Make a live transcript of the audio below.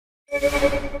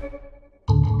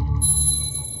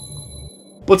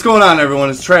What's going on, everyone?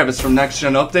 It's Travis from Next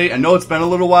Gen Update. I know it's been a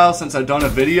little while since I've done a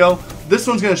video. This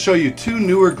one's going to show you two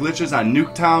newer glitches on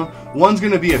NUKETOWN. One's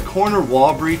going to be a corner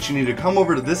wall breach. You need to come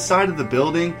over to this side of the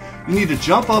building. You need to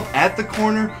jump up at the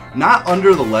corner, not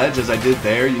under the ledge as I did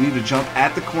there. You need to jump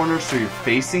at the corner so you're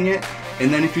facing it.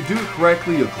 And then if you do it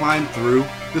correctly, you'll climb through.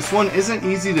 This one isn't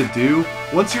easy to do.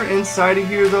 Once you're inside of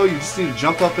here though, you just need to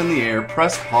jump up in the air,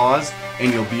 press pause,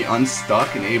 and you'll be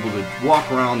unstuck and able to walk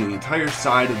around the entire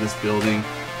side of this building.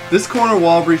 This corner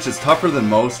wall breach is tougher than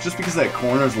most just because that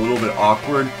corner is a little bit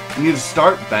awkward. You need to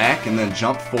start back and then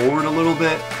jump forward a little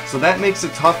bit, so that makes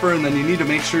it tougher, and then you need to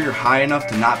make sure you're high enough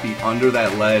to not be under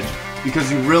that ledge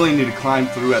because you really need to climb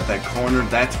through at that corner.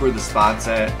 That's where the spot's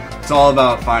at. It's all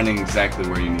about finding exactly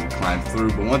where you need to climb through,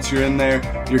 but once you're in there,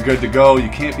 you're good to go. You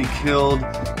can't be killed,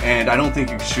 and I don't think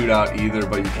you can shoot out either,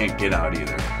 but you can't get out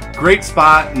either. Great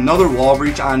spot, another wall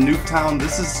breach on NUKETOWN.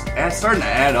 This is starting to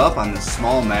add up on this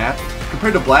small map.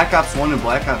 Compared to Black Ops 1 and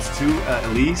Black Ops 2 at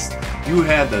least, you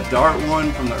had the dart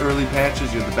one from the early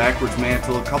patches, you had the backwards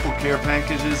mantle, a couple care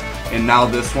packages, and now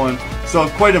this one. So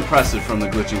quite impressive from the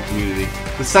glitching community.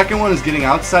 The second one is getting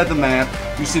outside the map.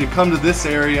 You just need to come to this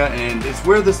area, and it's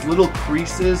where this little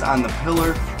crease is on the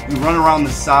pillar. You run around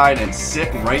the side and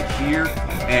sit right here,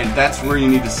 and that's where you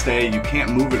need to stay. You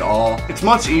can't move at all. It's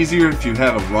much easier if you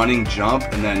have a running jump,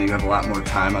 and then you have a lot more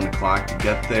time on the clock to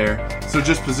get there. So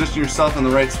just position yourself in the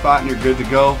right spot and you're good to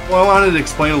go. Well, I wanted to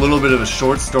explain a little bit of a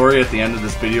short story at the end of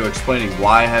this video explaining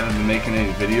why I haven't been making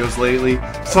any videos lately.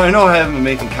 So I know I haven't been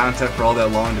making content for all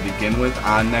that long to begin with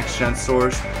on Next Gen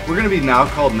Source. We're going to be now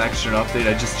called Next Gen Update.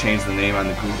 I just changed the name on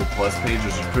the Google Plus page,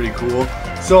 which is pretty cool.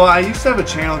 So I used to have a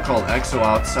channel called Exo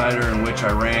Outsider in which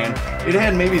I ran. It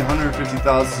had maybe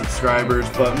 150,000 subscribers,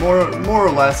 but more or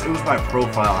less it was my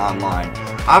profile online.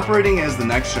 Operating as the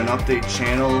Next Gen Update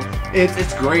channel,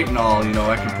 it's great and all, you know,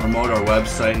 I can promote our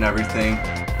website and everything,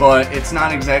 but it's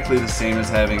not exactly the same as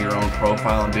having your own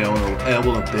profile and being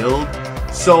able to build.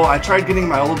 So I tried getting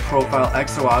my old profile,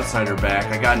 Exo Outsider, back.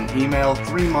 I got an email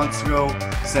 3 months ago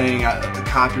saying the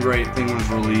copyright thing was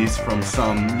released from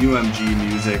some UMG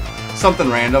music, something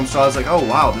random, so I was like, oh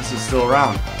wow, this is still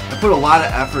around. I put a lot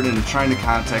of effort into trying to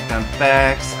contact them,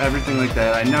 fax, everything like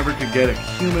that. I never could get a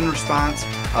human response.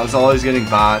 I was always getting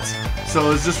bots, so it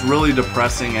was just really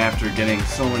depressing after getting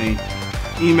so many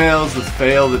emails with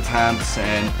failed attempts,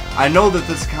 and I know that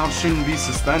this account shouldn't be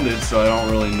suspended, so I don't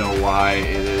really know why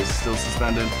it is still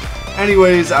suspended.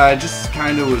 Anyways, I just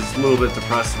kind of was a little bit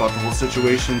depressed about the whole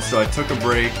situation, so I took a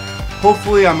break.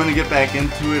 Hopefully I'm going to get back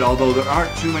into it, although there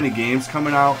aren't too many games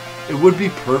coming out. It would be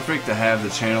perfect to have the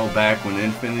channel back when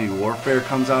Infinity Warfare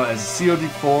comes out, as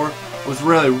COD4 was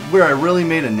really where I really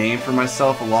made a name for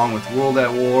myself, along with World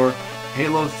at War,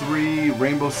 Halo 3,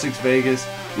 Rainbow Six Vegas.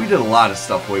 We did a lot of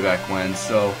stuff way back when,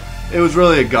 so it was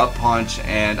really a gut punch,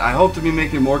 and I hope to be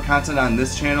making more content on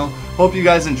this channel. Hope you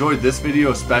guys enjoyed this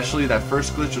video especially. That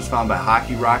first glitch was found by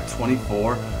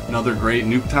HockeyRock24, another great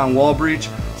NUKETOWN wall breach.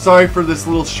 Sorry for this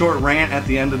little short rant at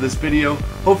the end of this video.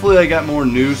 Hopefully I got more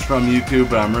news from YouTube,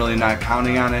 but I'm really not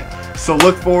counting on it. So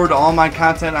look forward to all my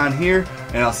content on here,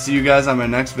 and I'll see you guys on my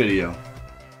next video.